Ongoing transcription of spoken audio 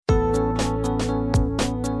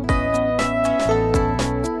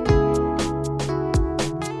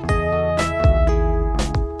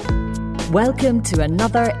Welcome to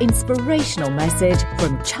another inspirational message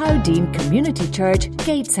from Chowdean Community Church,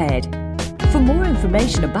 Gateshead. For more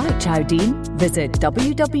information about Chowdean, visit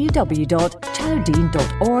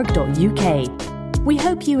www.chowdean.org.uk. We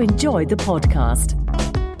hope you enjoy the podcast.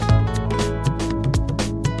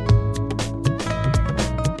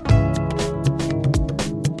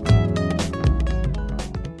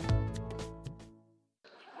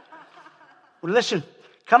 Well, listen,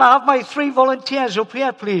 can I have my 3 volunteers up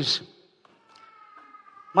here, please?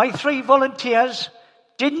 My 3 volunteers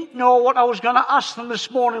didn't know what I was going to ask them this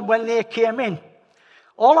morning when they came in.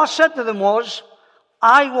 All I said to them was,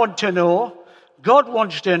 I want to know, God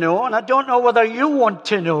wants to know, and I don't know whether you want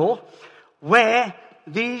to know where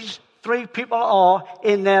these 3 people are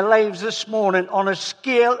in their lives this morning on a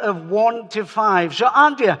scale of 1 to 5. So,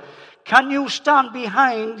 Andrea, can you stand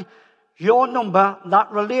behind your number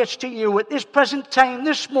that relates to you at this present time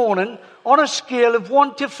this morning on a scale of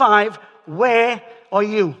 1 to 5? Where are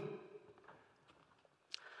you?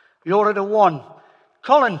 You're at a 1.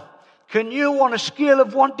 Colin, can you on a scale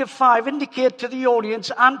of 1 to 5 indicate to the audience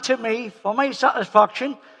and to me, for my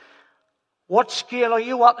satisfaction, what scale are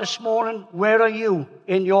you at this morning? Where are you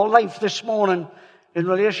in your life this morning in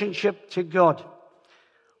relationship to God?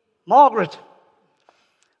 Margaret,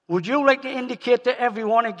 would you like to indicate to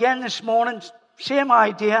everyone again this morning, same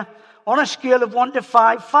idea, on a scale of 1 to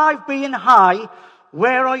 5, 5 being high,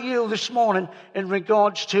 where are you this morning in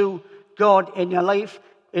regards to God in your life,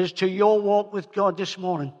 is to your walk with God this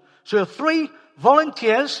morning? So 3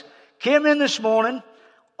 volunteers came in this morning,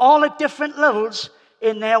 all at different levels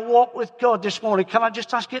in their walk with God this morning. Can I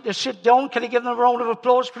just ask you to sit down? Can you give them a round of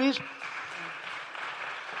applause, please?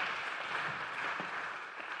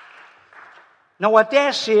 Now, I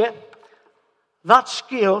dare say that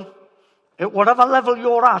scale, at whatever level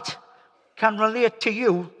you're at, can relate to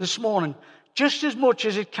you this morning, just as much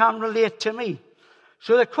as it can relate to me.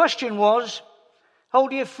 So the question was, how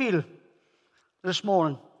do you feel this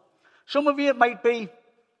morning? Some of you might be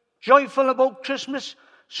joyful about Christmas.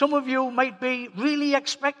 Some of you might be really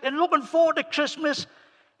expecting, looking forward to Christmas.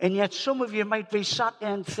 And yet some of you might be sat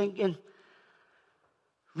there and thinking,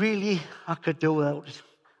 really, I could do without it.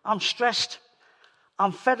 I'm stressed.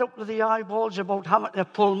 I'm fed up to the eyeballs about having to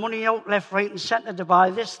pull money out left, right and centre to buy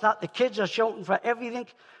this, that. The kids are shouting for everything.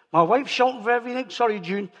 My wife's shouting for everything. Sorry,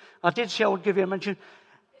 June. I did say I would give you a mention.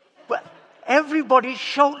 But everybody's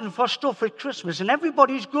shouting for stuff at Christmas, and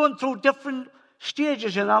everybody's going through different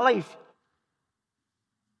stages in their life.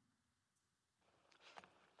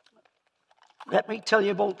 Let me tell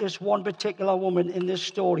you about this one particular woman in this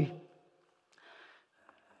story.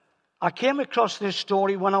 I came across this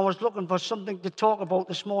story when I was looking for something to talk about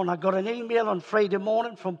this morning. I got an email on Friday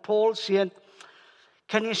morning from Paul saying,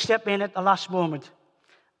 can you step in at the last moment?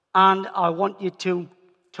 And I want you to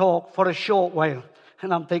talk for a short while.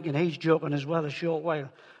 And I'm thinking, he's joking as well, a short while.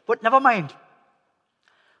 But never mind.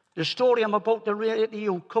 The story I'm about to relate to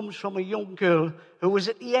you comes from a young girl who was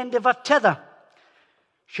at the end of her tether.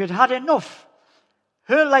 She'd had enough.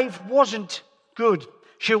 Her life wasn't good.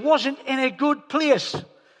 She wasn't in a good place.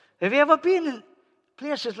 Have you ever been in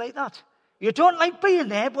places like that? You don't like being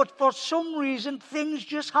there, but for some reason things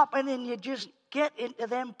just happen and you just get into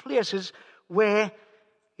them places where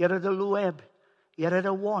you're at a low ebb, you're at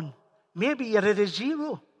a 1. Maybe you're at a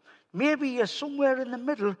 0. Maybe you're somewhere in the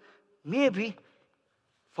middle. Maybe,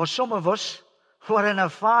 for some of us, we're in a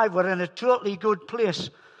 5. We're in a totally good place.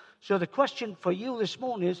 So the question for you this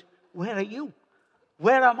morning is, where are you?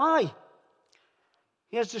 Where am I?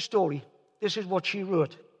 Here's the story. This is what she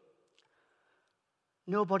wrote.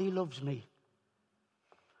 Nobody loves me.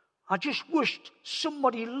 I just wished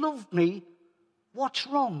somebody loved me. What's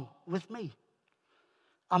wrong with me?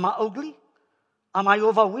 Am I ugly? Am I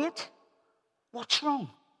overweight? What's wrong?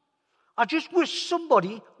 I just wish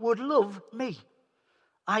somebody would love me.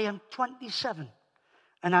 I am 27,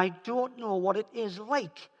 and I don't know what it is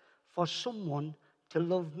like for someone to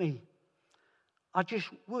love me. I just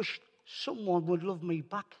wish someone would love me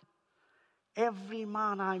back. Every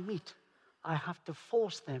man I meet, I have to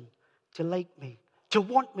force them to like me, to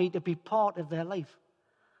want me to be part of their life.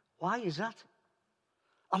 Why is that?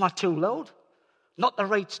 Am I too loud? Not the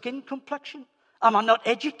right skin complexion? Am I not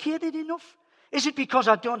educated enough? Is it because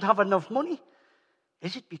I don't have enough money?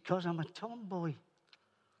 Is it because I'm a tomboy?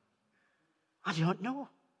 I don't know.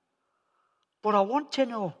 But I want to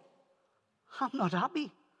know. I'm not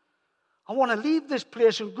happy. I want to leave this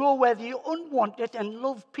place and go where the unwanted and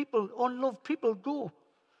unloved people go.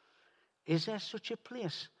 Is there such a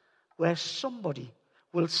place where somebody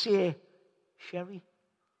will say, Sherry,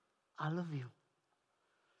 I love you?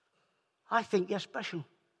 I think you're special.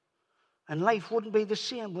 And life wouldn't be the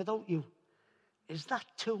same without you. Is that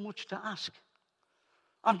too much to ask?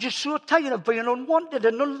 I'm just so tired of being unwanted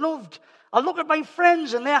and unloved. I look at my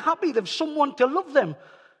friends and they're happy. They've someone to love them.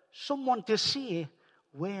 Someone to say,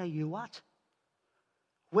 where are you at?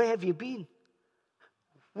 Where have you been?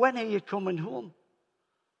 When are you coming home?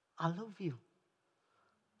 I love you.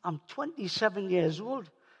 I'm 27 years old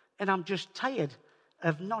and I'm just tired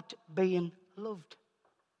of not being loved.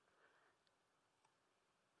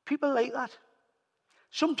 People like that.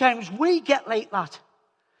 Sometimes we get like that.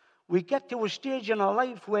 We get to a stage in our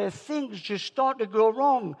life where things just start to go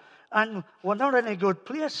wrong and we're not in a good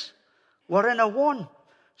place. We're in a one.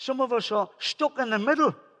 Some of us are stuck in the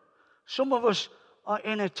middle. Some of us are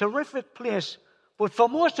in a terrific place. But for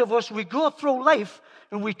most of us, we go through life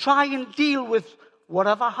and we try and deal with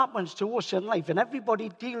whatever happens to us in life. And everybody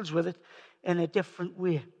deals with it in a different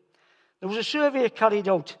way. There was a survey carried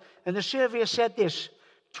out, and the survey said this: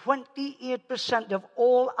 28% of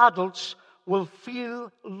all adults will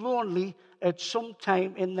feel lonely at some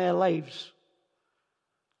time in their lives.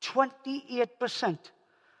 28%.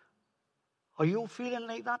 Are you feeling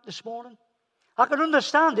like that this morning? I can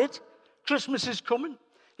understand it. Christmas is coming.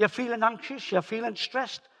 You're feeling anxious. You're feeling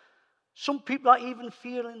stressed. Some people are even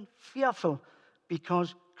feeling fearful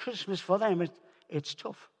because Christmas for them, it's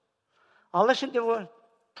tough. I listened to a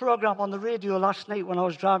program on the radio last night when I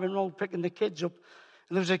was driving around picking the kids up.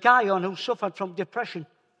 And there was a guy on who suffered from depression.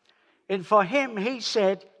 And for him, he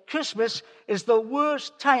said, Christmas is the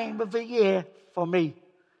worst time of the year for me.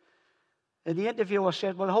 And the interviewer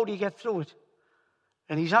said, well, how do you get through it?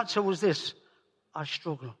 And his answer was this: I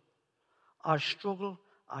struggle. I struggle,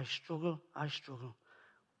 I struggle, I struggle.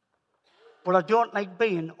 But I don't like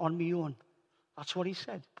being on my own. That's what he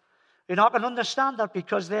said. And I can understand that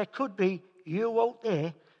because there could be you out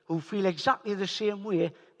there who feel exactly the same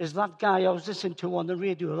way as that guy I was listening to on the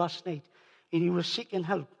radio last night. And he was seeking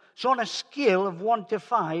help. So on a scale of 1 to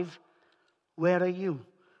 5, where are you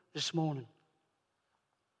this morning?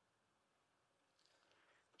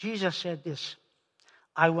 Jesus said this: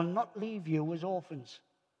 I will not leave you as orphans.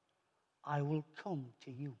 I will come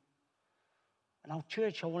to you. And our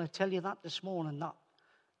church, I want to tell you that this morning, that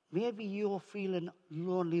maybe you're feeling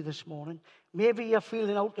lonely this morning. Maybe you're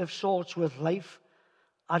feeling out of sorts with life.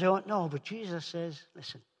 I don't know, but Jesus says,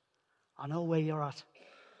 listen, I know where you're at.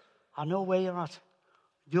 I know where you're at.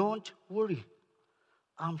 Don't worry.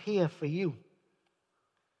 I'm here for you.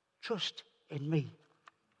 Trust in me.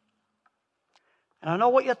 And I know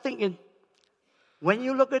what you're thinking. When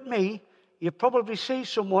you look at me, you probably see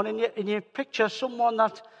someone and you picture someone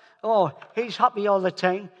that, oh, he's happy all the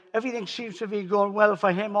time. Everything seems to be going well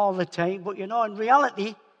for him all the time. But you know, in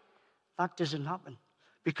reality, that doesn't happen.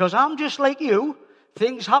 Because I'm just like you.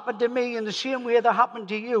 Things happen to me in the same way that happened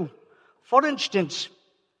to you. For instance,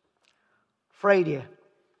 Friday.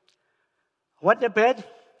 I went to bed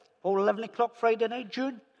about 11 o'clock Friday night,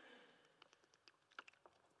 June.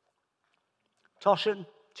 Tossing,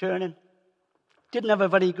 turning. Didn't have a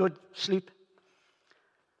very good sleep.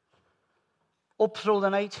 Up through the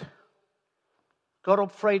night. Got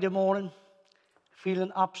up Friday morning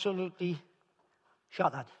feeling absolutely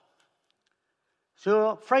shattered.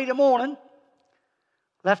 So Friday morning,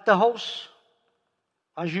 left the house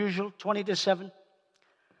as usual, 20 to 7.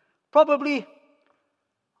 Probably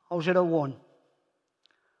I was at a 1.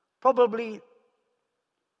 Probably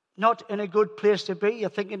not in a good place to be. You're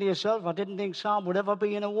thinking to yourself, I didn't think Sam would ever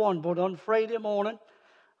be in a 1. But on Friday morning,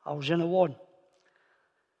 I was in a 1.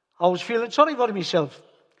 I was feeling sorry for myself.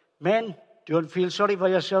 Men, don't feel sorry for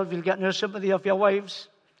yourself. You'll get no sympathy of your wives.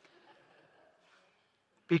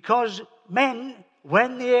 Because men,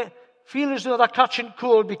 when they feel as though they're catching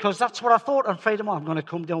cold, because that's what I thought on Friday morning, I'm going to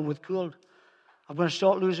come down with cold. I'm going to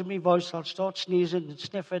start losing my voice. I'll start sneezing and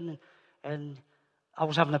sniffing. And I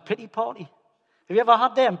was having a pity party. Have you ever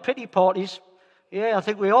had them pity parties? Yeah, I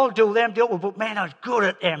think we all do them, don't we? But men are good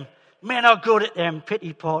at them. Men are good at them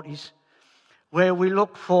pity parties. Where we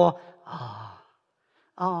look for,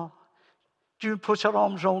 June puts her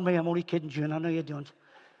arms around me. I'm only kidding, June. I know you don't.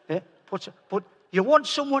 Yeah? But you want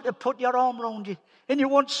someone to put your arm around you. And you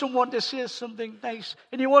want someone to say something nice.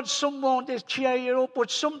 And you want someone to cheer you up.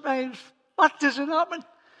 But sometimes that doesn't happen.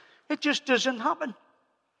 It just doesn't happen.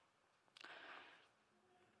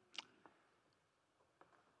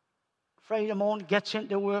 Friday morning, gets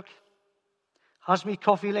into work. Has me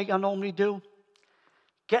coffee like I normally do.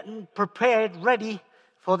 Getting prepared, ready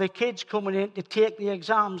for the kids coming in to take the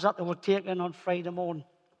exams that they were taking on Friday morning.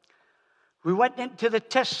 We went into the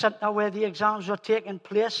test centre where the exams were taking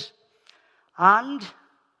place. And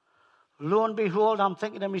lo and behold, I'm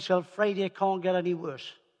thinking to myself, Friday can't get any worse.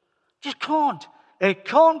 Just can't. It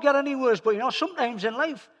can't get any worse. But you know, sometimes in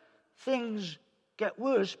life, things get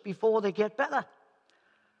worse before they get better.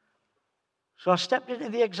 So I stepped into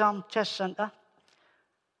the exam test centre,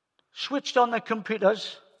 switched on the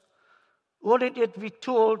computers, only to be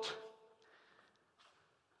told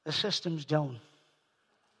the system's down.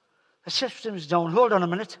 The system's down. Hold on a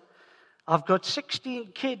minute. I've got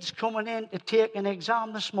 16 kids coming in to take an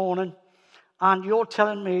exam this morning, and you're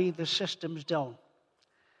telling me the system's down.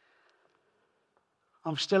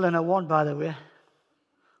 I'm still in a 1, by the way.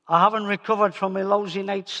 I haven't recovered from my lousy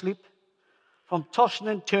night's sleep, from tossing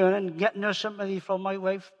and turning, getting no sympathy from my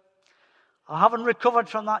wife. I haven't recovered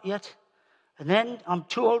from that yet. And then I'm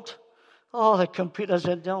told, oh, the computers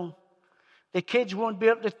are down. The kids won't be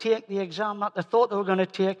able to take the exam that they thought they were going to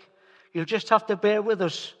take. You'll just have to bear with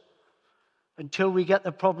us until we get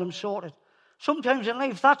the problem sorted. Sometimes in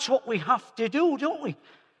life, that's what we have to do, don't we?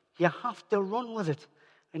 You have to run with it,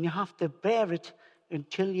 and you have to bear it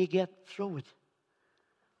until you get through it.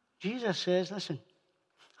 Jesus says, listen,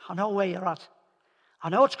 I know where you're at. I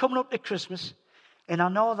know it's coming up to Christmas, and I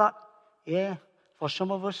know that, yeah, for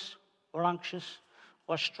some of us, we're anxious,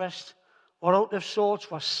 we're stressed, we're out of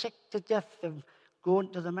sorts, we're sick to death of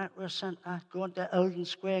going to the Metro Centre, going to Eldon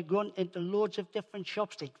Square, going into loads of different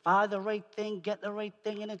shops to buy the right thing, get the right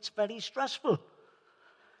thing, and it's very stressful.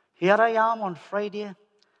 Here I am on Friday.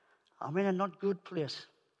 I'm in a not good place.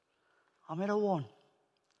 I'm in a 1.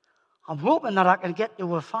 I'm hoping that I can get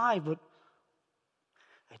to a 5, but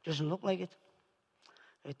it doesn't look like it.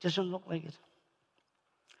 It doesn't look like it.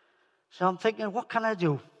 So I'm thinking, what can I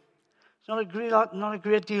do? It's not a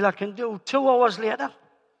great deal I can do. 2 hours later,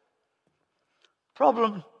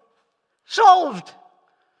 problem solved.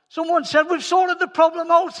 Someone said, we've sorted the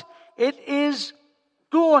problem out. It is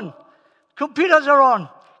gone. Computers are on.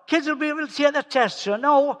 Kids will be able to take the test. So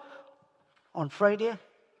now, on Friday,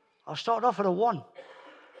 I started off at a 1.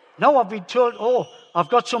 Now I've been told, oh, I've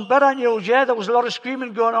got some better news. Yeah, there was a lot of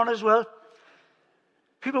screaming going on as well.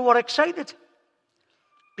 People were excited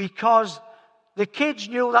because the kids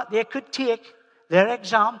knew that they could take their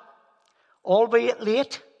exam, albeit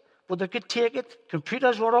late, but they could take it.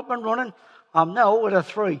 Computers were up and running. I'm now at a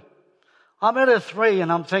 3. I'm at a 3,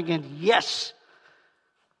 and I'm thinking, yes,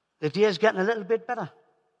 the day is getting a little bit better.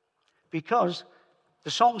 Because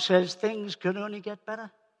the song says things can only get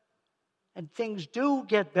better. And things do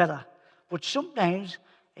get better. But sometimes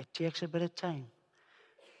it takes a bit of time.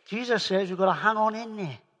 Jesus says you've got to hang on in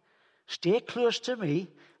there. Stay close to me,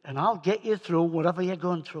 and I'll get you through whatever you're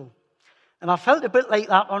going through. And I felt a bit like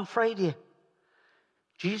that on Friday.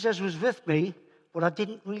 Jesus was with me, but I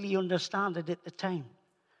didn't really understand it at the time.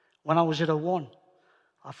 When I was at a 1,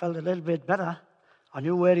 I felt a little bit better. I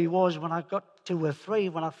knew where he was when I got to a 3,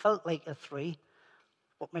 when I felt like a 3.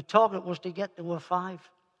 But my target was to get to a 5.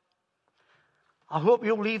 I hope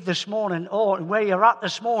you leave this morning, or where you're at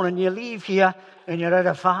this morning, you leave here and you're at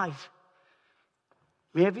a 5.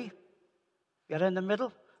 Maybe you're in the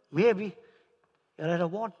middle. Maybe you're at a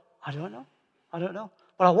 1. I don't know.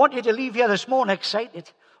 But I want you to leave here this morning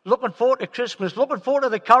excited, looking forward to Christmas, looking forward to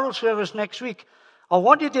the carol service next week. I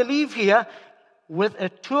want you to leave here with a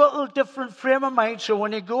total different frame of mind, so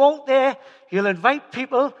when you go out there, you'll invite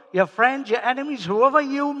people, your friends, your enemies, whoever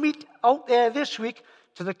you meet out there this week,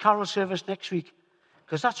 to the carol service next week.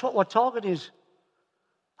 Because that's what our target is.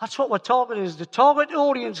 That's what our target is. The target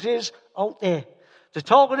audience is out there. The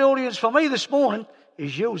target audience for me this morning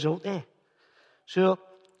is you out there. So,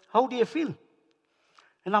 how do you feel?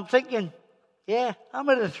 And I'm thinking, yeah, I'm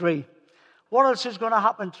at a 3. What else is going to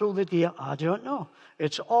happen through the day? I don't know.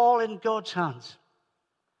 It's all in God's hands.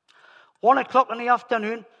 1 o'clock in the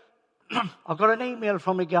afternoon, I got an email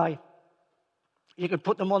from a guy. You can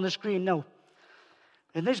put them on the screen now.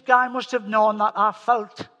 And this guy must have known that I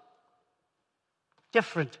felt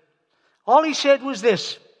different. All he said was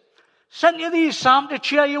this: sent you these, Sam, to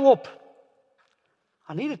cheer you up.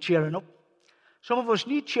 I needed cheering up. Some of us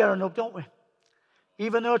need cheering up, don't we?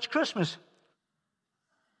 Even though it's Christmas.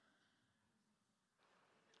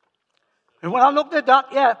 And when I looked at that,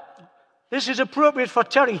 yeah, this is appropriate for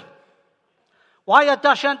Terry. Why are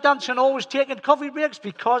Dash and Dancing always taking coffee breaks?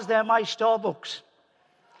 Because they're my Starbucks.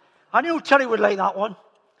 I knew Terry would like that one.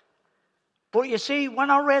 But you see, when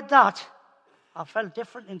I read that, I felt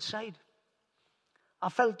different inside. I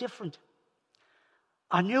felt different.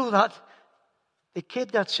 I knew that the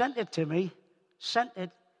kid that sent it to me sent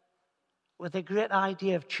it with a great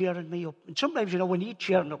idea of cheering me up. And sometimes, we need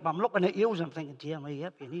cheering up. I'm looking at you and I'm thinking, dear me,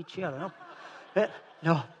 yep, you need cheering up.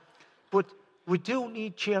 No, but we do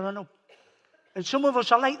need cheering up. And some of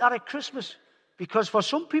us are like that at Christmas. Because for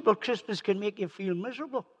some people, Christmas can make you feel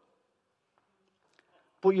miserable.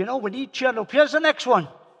 But we need cheering up. Here's the next one.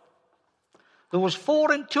 There was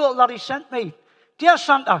 4 in total that he sent me. "Dear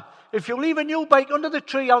Santa, if you leave a new bike under the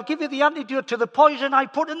tree, I'll give you the antidote to the poison I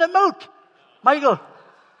put in the milk." Michael.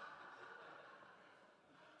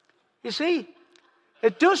 You see,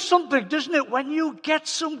 it does something, doesn't it, when you get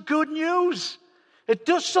some good news? It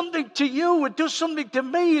does something to you. It does something to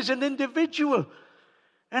me as an individual.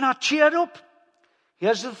 And I cheered up.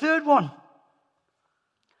 Here's the third one.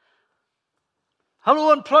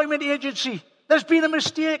 "Hello, employment agency. There's been a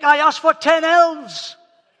mistake. I asked for 10 elves."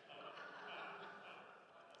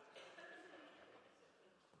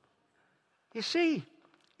 You see,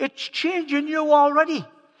 it's changing you already.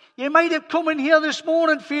 You might have come in here this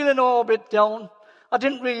morning feeling a bit down. "I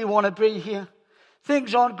didn't really want to be here.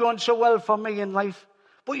 Things aren't going so well for me in life."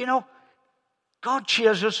 But you know, God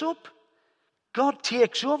cheers us up. God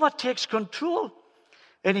takes over, takes control.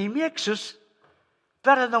 And He makes us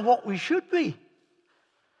better than what we should be.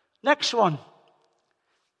 Next one.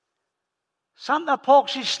 Santa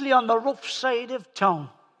parks his sleigh on the rough side of town.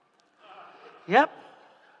 Yep.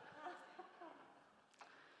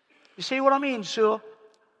 You see what I mean? So,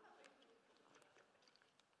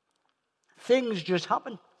 things just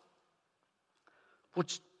happen.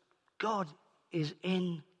 But God is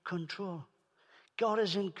in control. God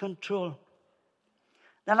is in control.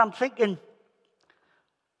 Then I'm thinking,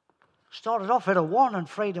 started off at a 1 on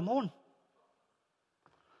Friday morning.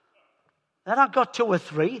 Then I got to a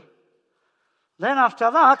 3. Then after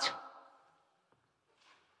that,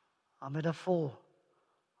 I'm at a 4.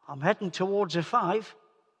 I'm heading towards a 5.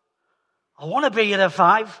 I want to be at a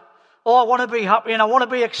 5. Oh, I want to be happy, and I want to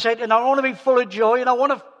be excited, and I want to be full of joy, and I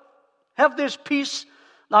want to have this peace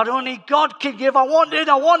that only God can give. I want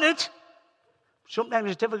it. Sometimes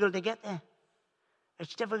it's difficult to get there.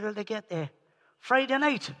 It's difficult to get there. Friday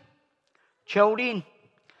night, Chowdene,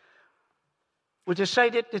 we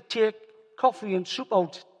decided to take coffee and soup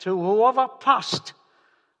out to whoever passed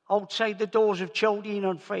outside the doors of Chowdene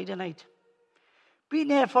on Friday night. Been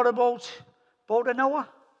there for about an hour.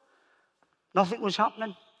 Nothing was happening.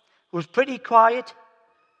 It was pretty quiet.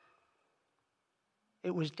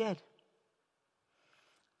 It was dead.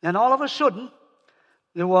 Then all of a sudden,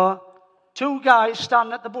 there were 2 guys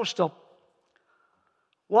standing at the bus stop.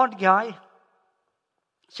 One guy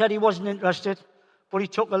said he wasn't interested, but he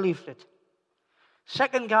took a leaflet.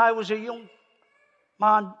 Second guy was a young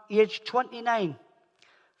man, aged 29.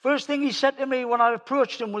 First thing he said to me when I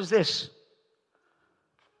approached him was this: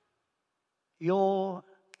 "You're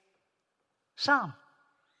Sam,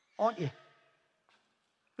 aren't you?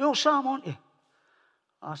 You're Sam, aren't you?"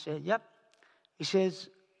 I said, "Yep." He says,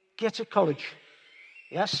 "Gateshead College."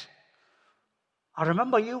 "Yes." "I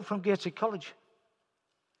remember you from Gateshead College."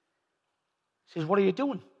 He says, "What are you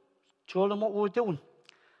doing?" Told him what we were doing.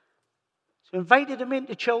 So invited him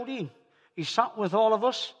into Chowdene. He sat with all of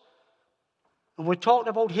us, and we talked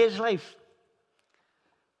about his life.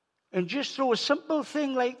 And just through a simple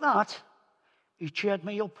thing like that, he cheered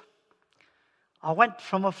me up. I went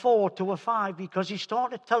from a 4 to a 5 because he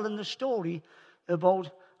started telling the story about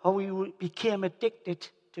how he became addicted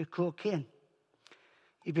to cocaine.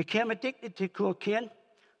 He became addicted to cocaine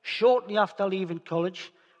shortly after leaving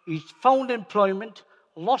college. He found employment,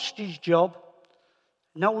 lost his job.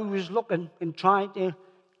 Now he was looking and trying to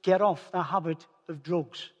get off the habit of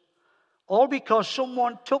drugs. All because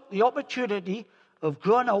someone took the opportunity of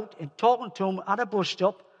going out and talking to him at a bus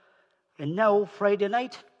stop. And now, Friday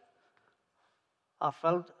night, I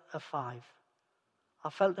felt a 5. I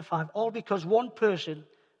felt a 5. All because one person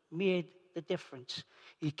made the difference.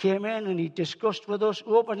 He came in and he discussed with us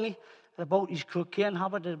openly about his cocaine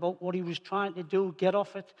habit, about what he was trying to do, get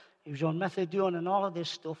off it. He was on methadone and all of this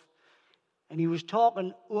stuff. And he was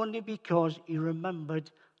talking only because he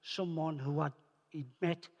remembered someone who he'd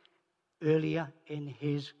met earlier in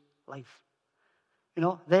his life. You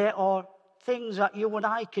know, there are things that you and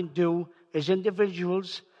I can do as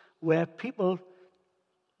individuals where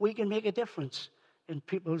we can make a difference in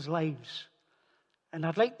people's lives. And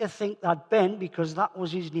I'd like to think that Ben, because that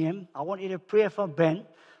was his name, I want you to pray for Ben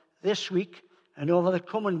this week and over the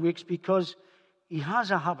coming weeks, because he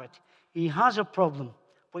has a habit. He has a problem.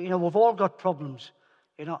 But, you know, we've all got problems.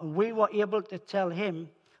 You know, and we were able to tell him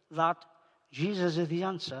that Jesus is the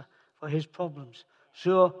answer for his problems.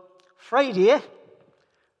 So, Friday,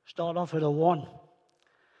 start off at a 1.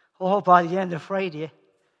 Oh, by the end of Friday,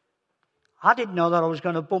 I didn't know that I was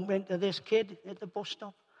going to bump into this kid at the bus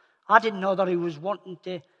stop. I didn't know that he was wanting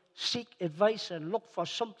to seek advice and look for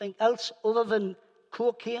something else other than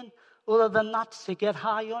cocaine, other than that to get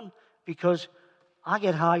high on, because I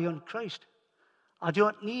get high on Christ. I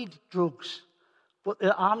don't need drugs. But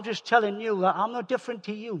I'm just telling you that I'm no different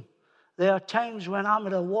to you. There are times when I'm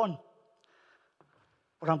at a 1.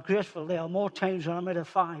 But I'm grateful there are more times when I'm at a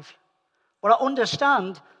 5. But I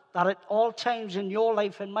understand that at all times in your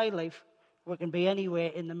life and my life, we can be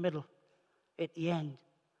anywhere in the middle, at the end.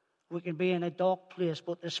 We can be in a dark place.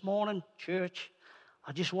 But this morning, church,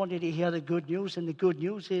 I just wanted to hear the good news. And the good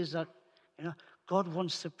news is that, God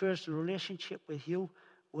wants a personal relationship with you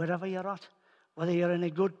wherever you're at. Whether you're in a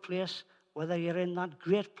good place, whether you're in that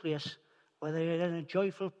great place, whether you're in a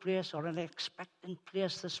joyful place or an expectant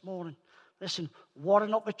place this morning. Listen, what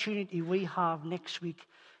an opportunity we have next week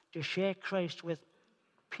to share Christ with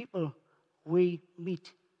people we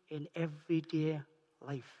meet in everyday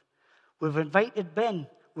life. We've invited Ben.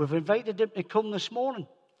 We've invited him to come this morning.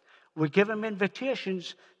 We give him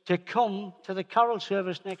invitations to come to the carol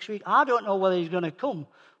service next week. I don't know whether he's going to come,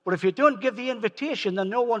 but if you don't give the invitation, then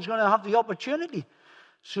no one's going to have the opportunity.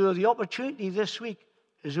 So the opportunity this week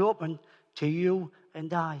is open to you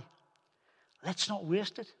and I. Let's not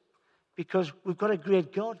waste it, because we've got a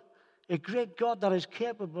great God that is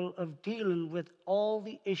capable of dealing with all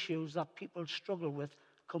the issues that people struggle with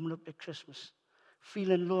coming up to Christmas.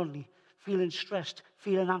 Feeling lonely, feeling stressed,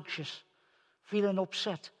 feeling anxious, feeling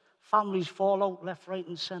upset. Families fall out left, right,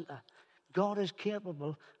 and center. God is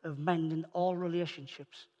capable of mending all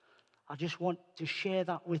relationships. I just want to share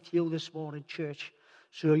that with you this morning, church.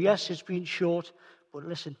 So yes, it's been short, but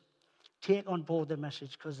listen, take on board the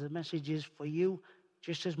message, because the message is for you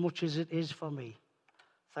just as much as it is for me.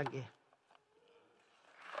 Thank you.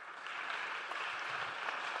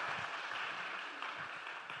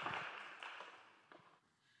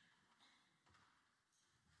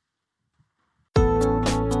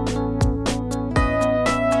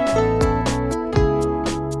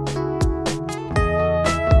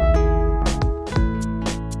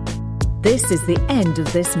 This is the end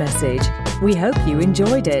of this message. We hope you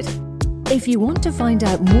enjoyed it. If you want to find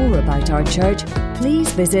out more about our church,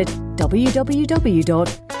 please visit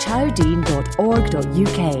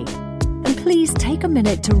www.chowdean.org.uk. And please take a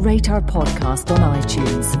minute to rate our podcast on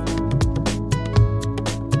iTunes.